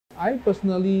I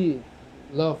personally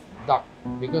love duck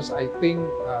because I think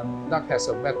duck has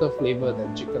a better flavor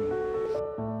than chicken.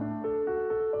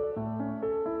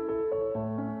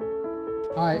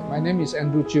 Hi, my name is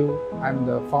Andrew Chiu. I'm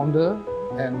the founder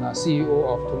and CEO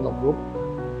of Duckland Group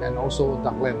and also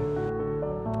Duckland.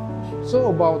 So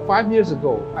about 5 years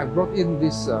ago, I brought in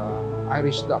this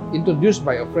Irish duck, introduced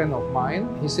by a friend of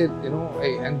mine. He said,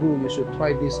 hey Andrew, you should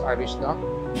try this Irish duck.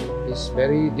 It's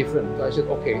very different. So I said,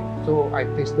 okay. So I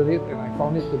tasted it and I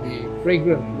found it to be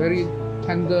fragrant, very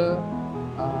tender.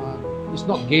 It's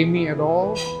not gamey at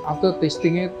all. After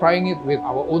tasting it, trying it with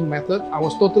our own method, I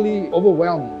was totally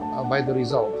overwhelmed by the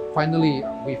result. Finally,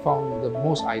 we found the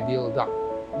most ideal duck.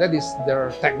 That is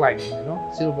their tagline,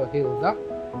 Silver Hill duck,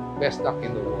 best duck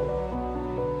in the world.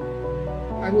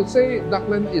 I would say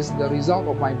Duckland is the result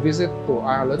of my visit to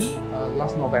Ireland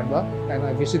last November, and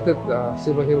I visited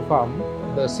Silver Hill Farm.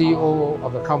 The CEO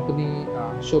of the company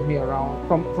showed me around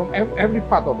from every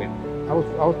part of it. I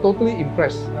was totally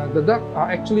impressed. The duck are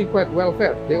actually quite well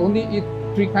fed. They only eat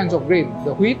 3 kinds of grain: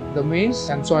 the wheat, the maize,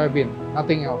 and soybean.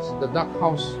 Nothing else. The duck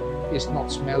house is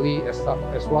not smelly as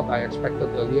what I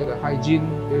expected earlier. The hygiene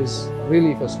is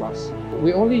really first class.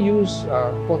 We only use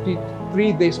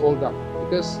 43 days old duck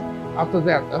because after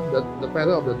that, the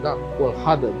feather of the duck will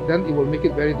harden. Then it will make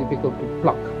it very difficult to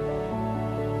pluck.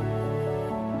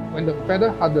 When the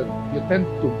feather hardens, you tend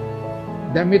to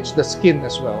damage the skin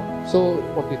as well. So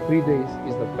 43 days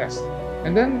is the best.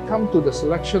 And then come to the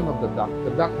selection of the duck.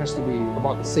 The duck has to be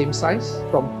about the same size,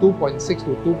 from 2.6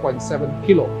 to 2.7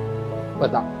 kilo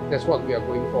per duck. That's what we are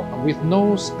going for, with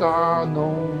no scar,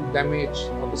 no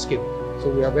damage on the skin. So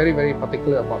we are very, very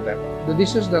particular about that. The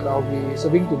dishes that I'll be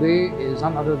serving today is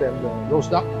none other than the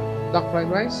roast duck, duck fried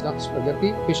rice, duck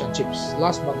spaghetti, fish and chips.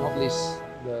 Last but not least,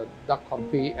 the duck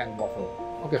confit and waffle.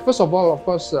 Okay, first of all, of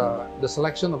course, the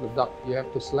selection of the duck. You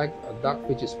have to select a duck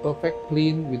which is perfect,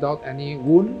 clean, without any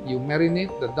wound. You marinate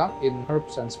the duck in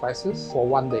herbs and spices for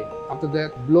 1 day. After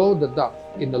that, blow the duck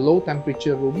in the low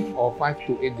temperature room of 5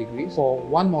 to 8 degrees. For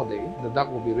 1 more day, the duck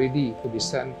will be ready to be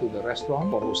sent to the restaurant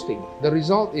for roasting. The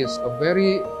result is a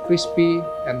very crispy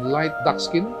and light duck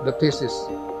skin. The taste is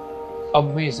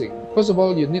amazing. First of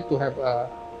all, you need to have a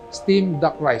steamed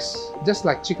duck rice, just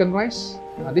like chicken rice.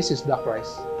 This is duck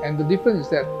rice, and the difference is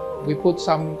that we put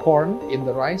some corn in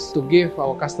the rice to give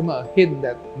our customer a hint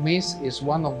that maize is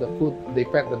one of the food they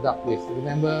fed the duck with.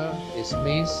 Remember, it's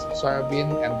maize, soybean,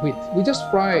 and wheat. We just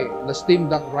fry the steamed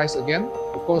duck rice again,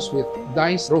 of course with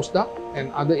diced roast duck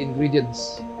and other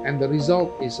ingredients, and the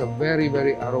result is a very,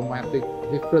 very aromatic,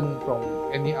 different from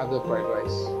any other fried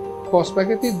rice. For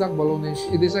spaghetti duck bolognese,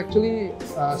 it is actually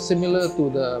similar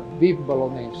to the beef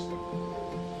bolognese.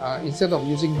 Instead of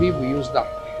using beef, we use duck.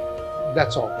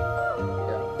 That's all.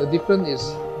 Yeah. The difference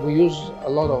is we use a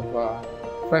lot of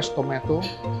fresh tomato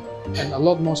and a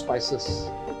lot more spices.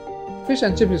 Fish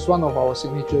and chips is one of our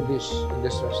signature dish in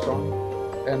this restaurant,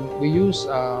 and we use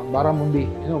barramundi.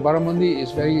 Barramundi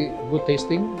is very good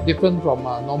tasting, different from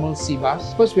normal sea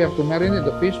bass. First, we have to marinate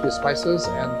the fish with spices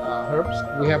and herbs.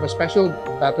 We have a special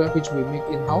batter which we make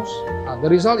in-house. The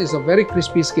result is a very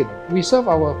crispy skin. We serve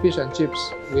our fish and chips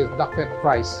with duck fat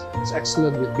fries. It's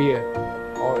excellent with beer,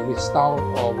 or with stout,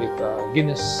 or with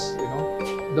Guinness.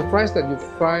 The fries that you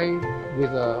fry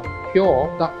with pure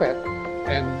duck fat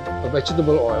and a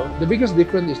vegetable oil, the biggest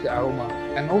difference is the aroma.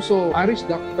 And also, Irish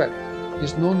duck fat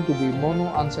is known to be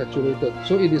monounsaturated,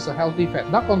 so it is a healthy fat.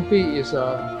 Duck confit is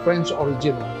a French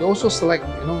origin. You also select,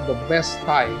 the best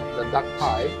thigh, the duck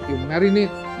thigh. You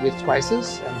marinate with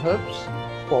spices and herbs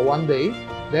for 1 day.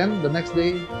 Then the next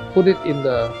day, put it in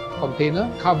the container,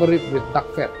 cover it with duck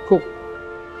fat, cook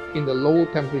in the low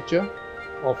temperature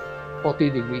of 40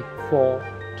 degrees for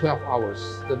 12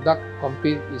 hours. The duck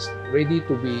confit is ready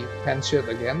to be pan-seared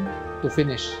again to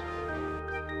finish.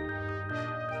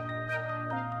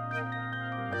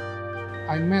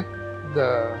 I met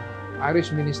the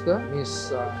Irish minister,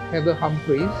 Miss Heather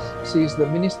Humphreys. She is the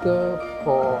Minister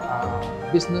for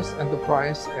Business,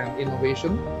 Enterprise and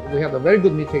Innovation. We had a very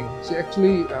good meeting. She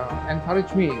actually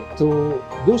encouraged me to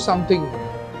do something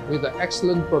with the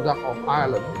excellent product of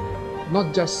Ireland,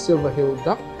 not just Silver Hill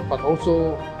duck, but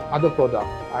also other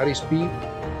products, Irish beef,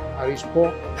 Irish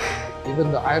pork,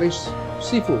 even the Irish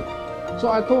seafood. So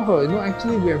I told her,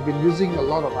 actually we have been using a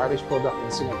lot of Irish product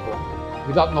in Singapore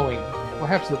without knowing.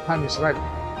 Perhaps the time is right,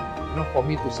 for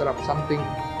me to set up something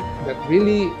that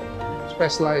really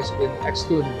specializes in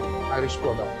excellent Irish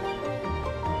product.